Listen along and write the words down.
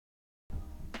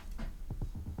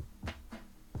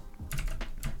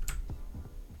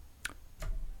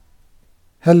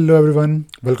Hello everyone,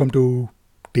 welcome to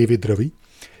Tea with Ravi.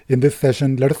 In this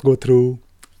session, let us go through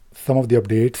some of the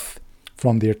updates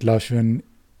from the Atlassian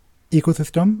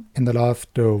ecosystem in the last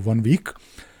 1 week.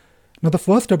 Now, the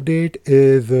first update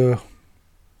is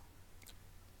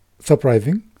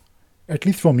surprising, at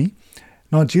least for me.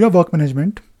 Now, Jira Work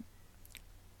Management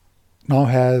now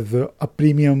has a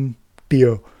premium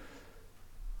tier,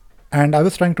 and I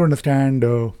was trying to understand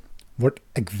what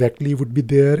exactly would be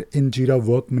there in Jira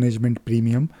Work Management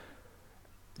Premium.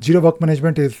 Jira Work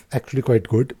Management is actually quite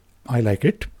good. I like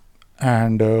it.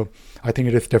 And I think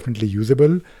it is definitely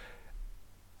usable,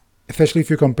 especially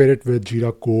if you compare it with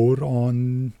Jira Core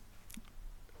on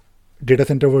data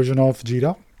center version of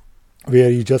Jira,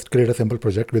 where you just create a simple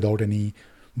project without any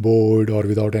board or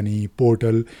without any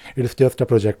portal. It is just a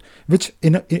project, which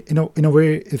in a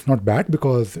way is not bad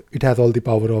because it has all the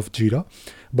power of Jira.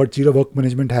 But Jira Work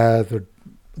Management has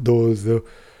those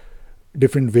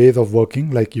different ways of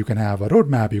working. Like you can have a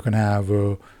roadmap, you can have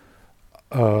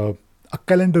a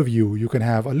calendar view, you can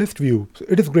have a list view. So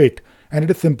it is great and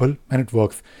it is simple and it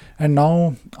works. And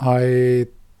now I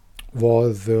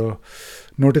was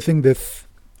noticing this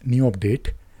new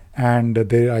update, and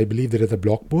there I believe there is a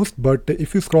blog post. But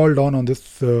if you scroll down on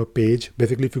this page,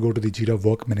 basically if you go to the Jira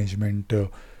Work Management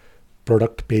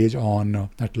product page on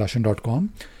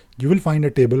Atlassian.com, you will find a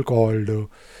table called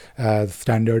as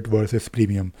standard versus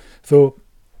premium. So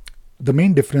the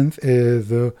main difference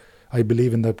is I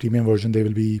believe in the premium version there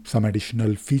will be some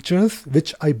additional features,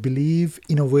 which I believe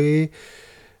in a way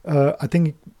I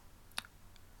think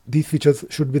these features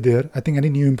should be there. I think any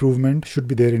new improvement should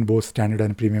be there in both standard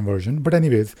and premium version. But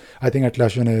anyways, I think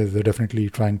Atlassian is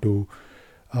definitely trying to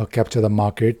capture the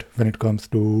market when it comes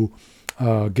to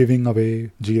giving away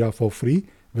Jira for free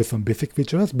with some basic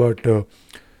features. But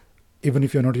even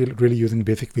if you're not really using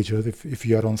basic features, if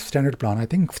you are on standard plan, I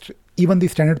think even the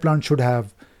standard plan should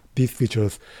have these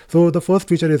features. So the first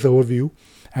feature is overview,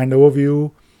 and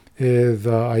overview is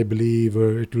I believe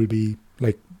it will be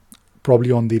like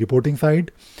probably on the reporting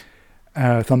side,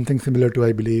 something similar to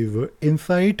I believe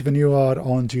Insight when you are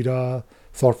on Jira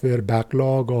software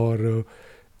backlog or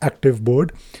active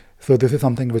board. So this is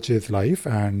something which is live,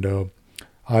 and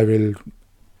I will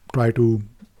try to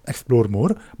explore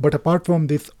more. But apart from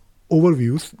this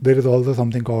overviews, there is also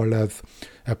something called as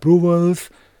approvals,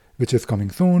 which is coming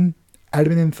soon,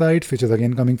 admin insights, which is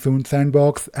again coming soon,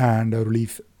 sandbox, and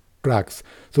release tracks.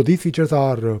 So these features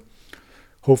are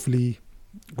hopefully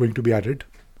going to be added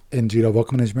in Jira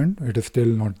Work Management. It is still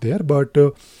not there, but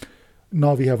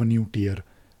now we have a new tier,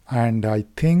 and I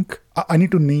think I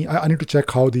need to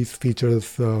check how these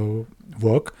features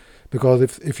work, because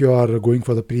if you are going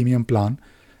for the premium plan,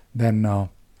 then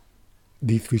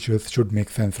these features should make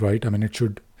sense, right? I mean, it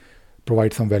should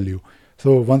provide some value.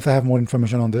 So once I have more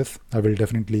information on this, I will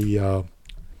definitely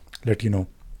let you know.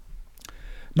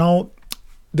 Now,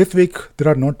 this week there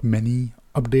are not many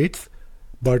updates,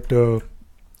 but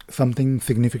something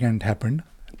significant happened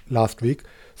last week.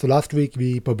 So last week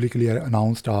we publicly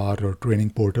announced our training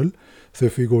portal. So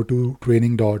if you go to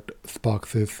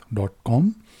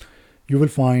training.sparksys.com, you will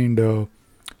find a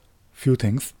few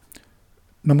things.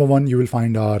 Number one, you will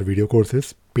find our video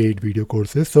courses, paid video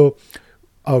courses. So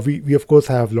we of course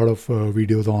have a lot of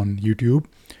videos on YouTube,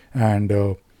 and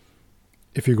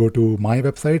if you go to my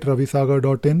website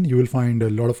ravisagar.in, you will find a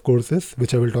lot of courses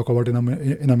which I will talk about in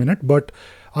a minute. But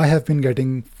I have been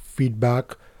getting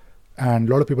feedback, and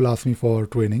a lot of people ask me for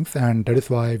trainings, and that is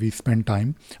why we spend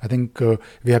time. I think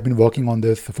we have been working on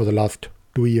this for the last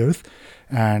 2 years,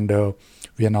 and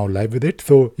we are now live with it.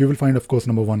 So you will find, of course,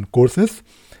 number one, courses.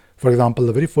 For example,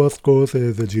 the very first course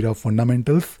is the Jira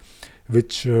Fundamentals,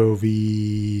 which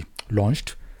we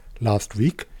launched last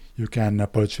week. You can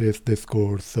purchase this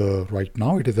course right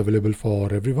now. It is available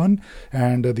for everyone.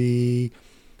 And the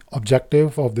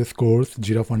objective of this course,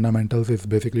 Jira Fundamentals, is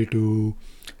basically to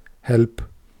help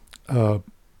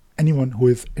anyone who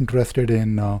is interested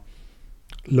in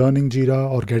learning Jira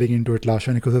or getting into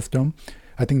Atlassian ecosystem.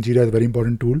 I think Jira is a very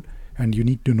important tool, and you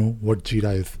need to know what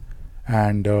Jira is.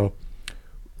 And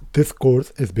this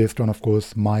course is based on, of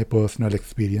course, my personal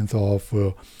experience of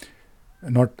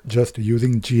not just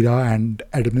using Jira and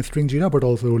administering Jira, but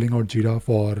also rolling out Jira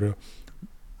for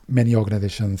many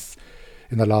organizations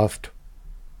in the last,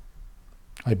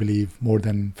 I believe, more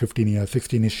than 15 years,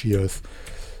 16-ish years.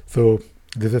 So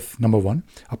this is number one.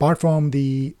 Apart from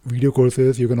the video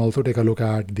courses, you can also take a look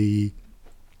at the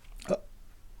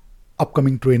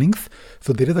upcoming trainings.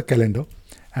 So there is a calendar,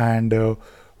 and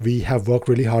we have worked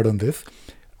really hard on this.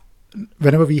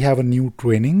 Whenever we have a new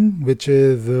training, which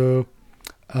is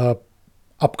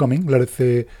upcoming. Let us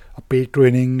say a paid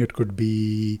training. It could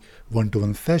be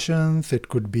one-to-one sessions. It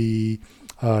could be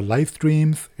live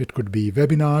streams. It could be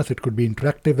webinars. It could be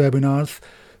interactive webinars.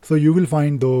 So you will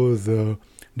find those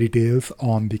details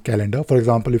on the calendar. For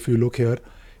example, if you look here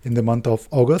in the month of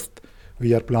August,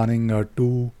 we are planning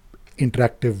 2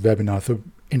 interactive webinars. So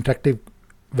interactive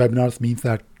webinars means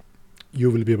that you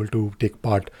will be able to take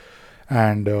part,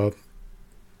 and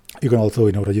you can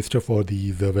also register for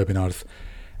these webinars.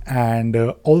 And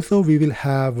also we will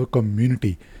have a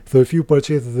community. So if you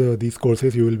purchase these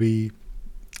courses, you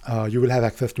will have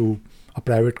access to a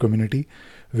private community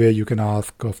where you can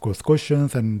ask, of course,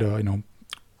 questions, and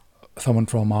someone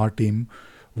from our team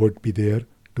would be there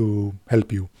to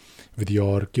help you with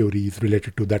your queries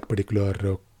related to that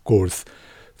particular course.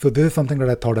 So this is something that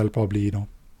I thought I'll probably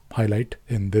highlight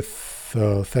in this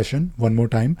session one more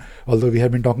time, although we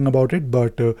have been talking about it,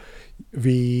 but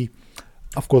we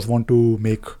of course want to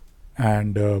make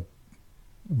and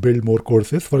build more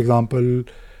courses. For example,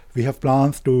 we have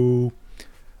plans to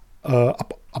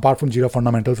apart from Jira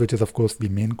Fundamentals, which is of course the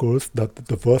main course, the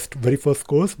very first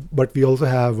course, but we also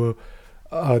have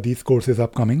these courses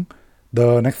upcoming.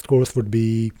 The next course would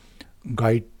be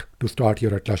Guide to Start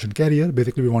Your Atlassian Career.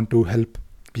 Basically, we want to help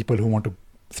people who want to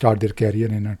start their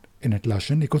career in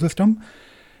Atlassian ecosystem.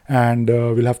 And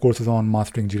we'll have courses on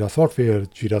mastering Jira software,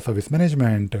 Jira service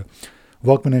management,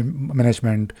 work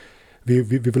management. We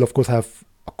will of course have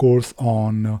a course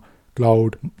on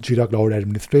Jira Cloud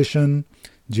administration,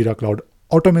 Jira Cloud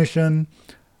automation,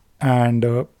 and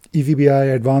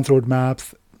EasyBI advanced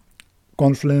roadmaps,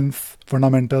 Confluence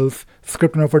fundamentals,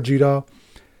 Scriptner for Jira,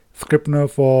 Scriptner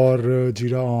for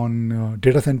Jira on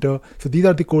data center. So these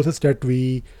are the courses that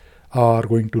we are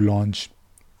going to launch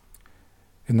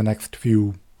in the next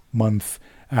few months,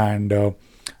 and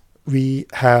we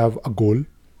have a goal.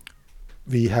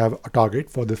 We have a target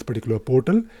for this particular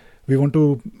portal. We want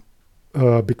to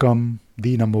become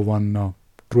the number one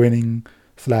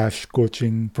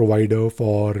training/coaching provider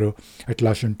for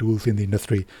Atlassian tools in the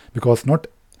industry, because not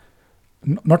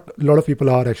a lot of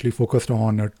people are actually focused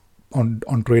on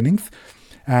trainings,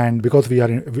 and because we are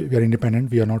independent,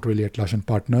 we are not really Atlassian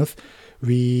partners.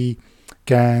 We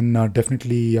can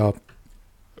definitely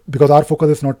because our focus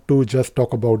is not to just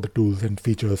talk about the tools and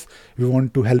features. We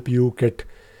want to help you get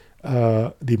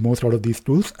the most out of these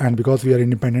tools, and because we are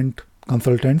independent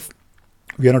consultants,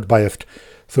 we are not biased.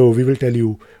 So we will tell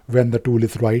you when the tool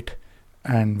is right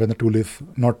and when the tool is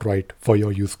not right for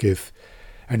your use case,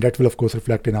 and that will of course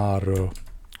reflect in our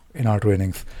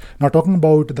trainings. Now, talking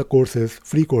about the courses,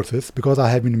 free courses, because I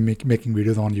have been making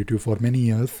videos on YouTube for many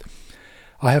years,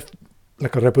 I have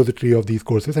like a repository of these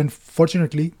courses, and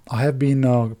fortunately I have been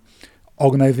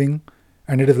organizing,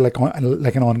 and it is like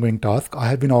an ongoing task. I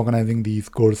have been organizing these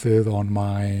courses on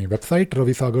my website,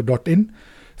 ravisagar.in.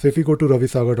 So if you go to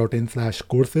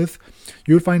ravisagar.in/courses,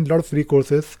 you will find a lot of free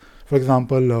courses. For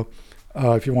example,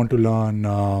 if you want to learn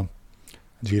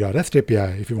Jira REST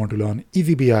API, if you want to learn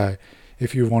EasyBI,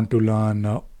 if you want to learn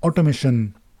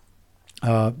automation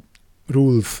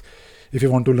rules, if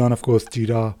you want to learn, of course,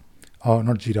 Jira,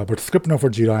 not Jira, but Scriptner for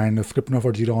Jira and Scriptner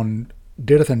for Jira on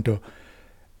data center.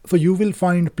 So you will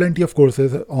find plenty of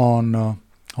courses on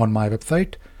my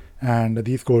website, and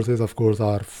these courses, of course,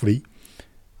 are free.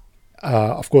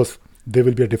 Of course, there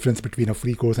will be a difference between a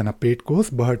free course and a paid course,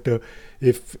 but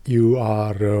if you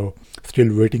are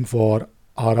still waiting for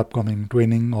our upcoming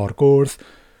training or course,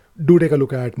 do take a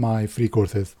look at my free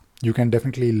courses. You can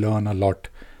definitely learn a lot.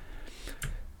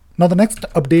 Now, the next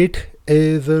update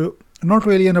is not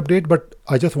really an update, but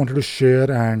I just wanted to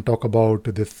share and talk about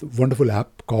this wonderful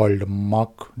app called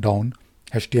Markdown,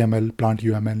 HTML,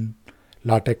 PlantUML,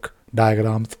 LaTex,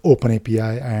 diagrams,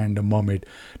 OpenAPI, and Mermaid.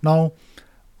 Now,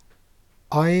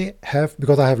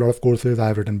 because I have a lot of courses, I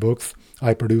have written books,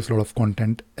 I produce a lot of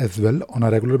content as well on a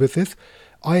regular basis.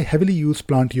 I heavily use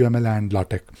PlantUML and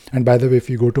LaTex. And by the way, if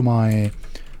you go to my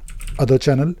other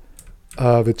channel,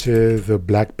 which is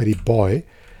BlackBerry Boy,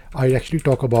 I actually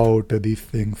talk about these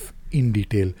things in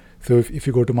detail. So if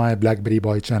you go to my BlackBerry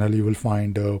Boy channel, you will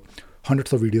find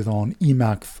hundreds of videos on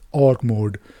Emacs, org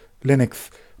mode, Linux,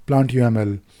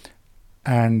 PlantUML,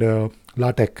 and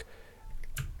LaTex.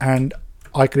 And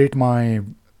I create my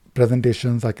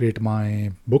presentations, I create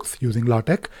my books using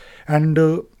LaTex, and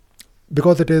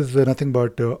because it is nothing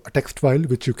but a text file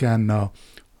which you can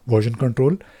version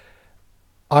control,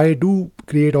 I do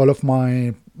create all of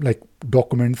my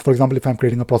documents. For example, if I'm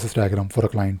creating a process diagram for a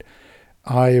client,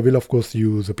 I will of course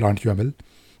use PlantUML,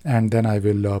 and then I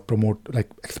will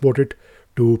export it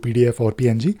to PDF or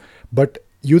PNG. But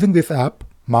using this app,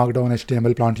 Markdown,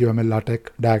 HTML, PlantUML,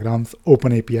 LaTex, diagrams,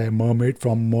 OpenAPI, Mermaid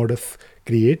from Modus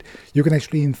Create. You can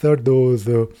actually insert those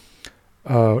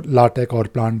LaTeX or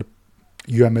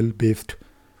PlantUML based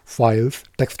files,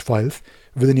 text files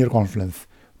within your Confluence.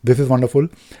 This is wonderful.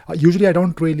 Usually I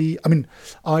don't really,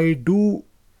 I do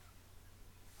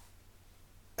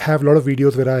have a lot of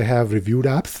videos where I have reviewed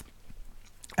apps.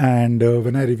 And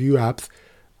when I review apps,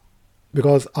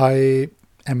 because I'm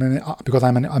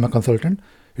a consultant,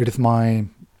 it is my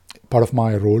part of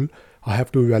my role. I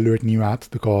have to evaluate new apps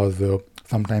because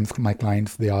sometimes my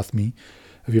clients, they ask me,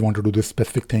 we want to do this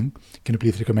specific thing, can you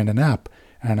please recommend an app?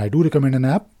 And I do recommend an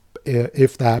app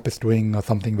if the app is doing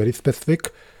something very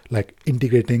specific, like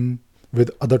integrating with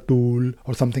other tool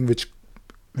or something which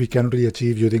we cannot really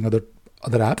achieve using other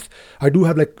apps. I do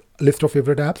have like a list of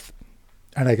favorite apps,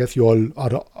 and I guess you all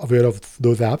are aware of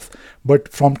those apps.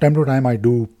 But from time to time, I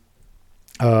do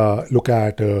look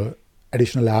at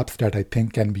additional apps that I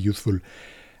think can be useful.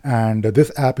 And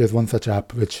this app is one such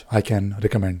app which I can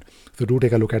recommend. So do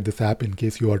take a look at this app in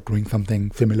case you are doing something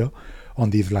similar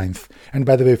on these lines. And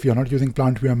by the way, if you're not using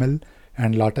PlantUML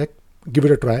and LaTeX, give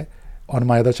it a try on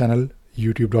my other channel,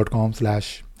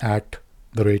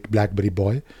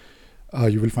 youtube.com/@BlackberryBoy.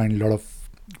 You will find a lot of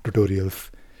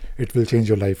tutorials. It will change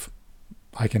your life.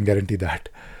 I can guarantee that.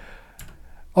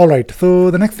 All right,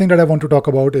 so the next thing that I want to talk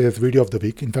about is video of the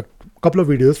week. In fact, a couple of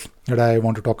videos that I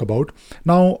want to talk about.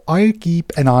 Now, I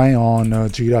keep an eye on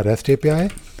Jira REST API,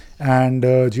 and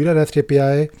Jira REST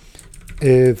API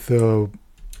is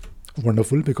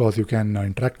wonderful because you can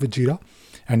interact with Jira,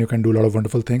 and you can do a lot of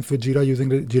wonderful things with Jira using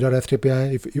the Jira REST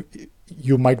API. If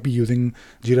you might be using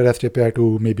Jira REST API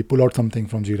to maybe pull out something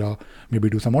from Jira, maybe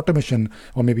do some automation,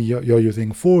 or maybe you're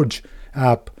using Forge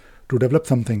app to develop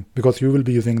something, because you will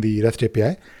be using the REST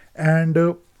API. And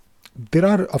there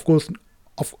are, of course,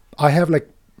 I have like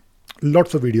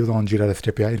lots of videos on Jira REST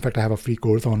API. In fact, I have a free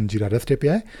course on Jira REST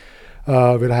API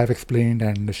where I have explained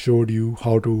and showed you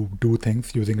how to do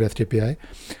things using REST API.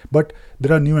 But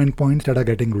there are new endpoints that are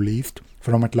getting released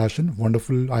from Atlassian.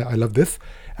 Wonderful. I love this.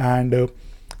 And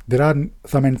there are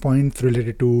some endpoints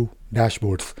related to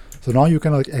dashboards. So now you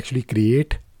can actually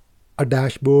create a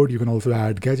dashboard. You can also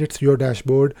add gadgets to your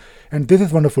dashboard, and this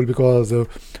is wonderful because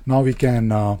now we can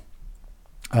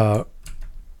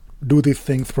do these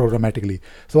things programmatically.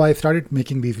 So I started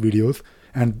making these videos,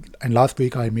 and last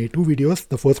week I made 2 videos.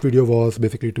 The first video was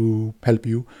basically to help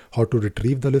you how to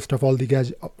retrieve the list of all the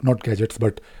not gadgets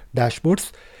but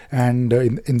dashboards, and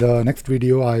in the next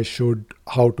video I showed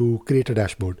how to create a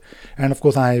dashboard. And of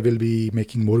course I will be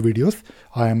making more videos.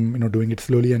 I am doing it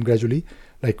slowly and gradually,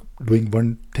 like doing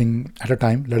one thing at a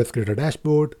time. Let us create a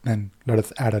dashboard, then let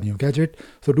us add a new gadget.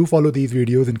 So do follow these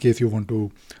videos in case you want to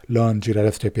learn Jira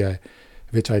REST API,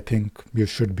 which I think you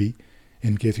should be,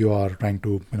 in case you are trying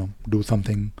to do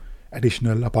something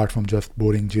additional apart from just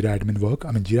boring Jira admin work.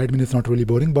 I mean, Jira admin is not really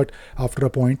boring, but after a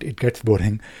point it gets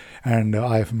boring. And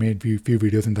I have made few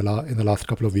videos in the last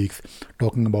couple of weeks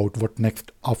talking about what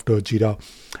next after Jira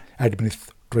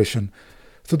administration.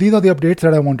 So these are the updates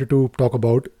that I wanted to talk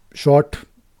about. Short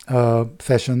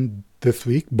session this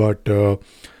week, but there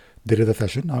is a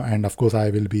session, and of course I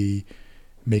will be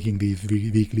making these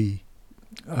weekly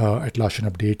Atlassian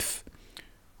updates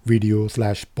video /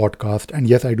 podcast. And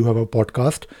yes, I do have a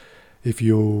podcast. If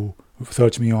you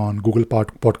search me on Google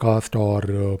Podcast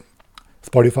or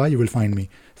Spotify, you will find me.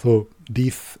 So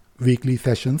these weekly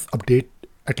sessions,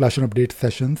 Atlassian update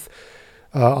sessions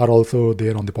are also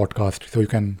there on the podcast, so you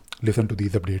can listen to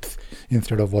these updates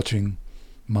instead of watching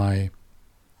my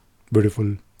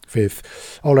beautiful face.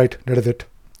 All right, that is it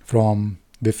from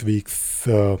this week's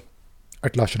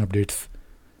Atlassian updates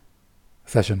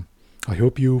session. I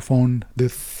hope you found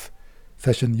this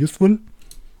session useful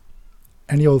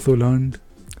and you also learned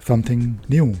something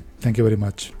new. Thank you very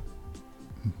much.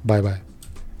 Bye bye.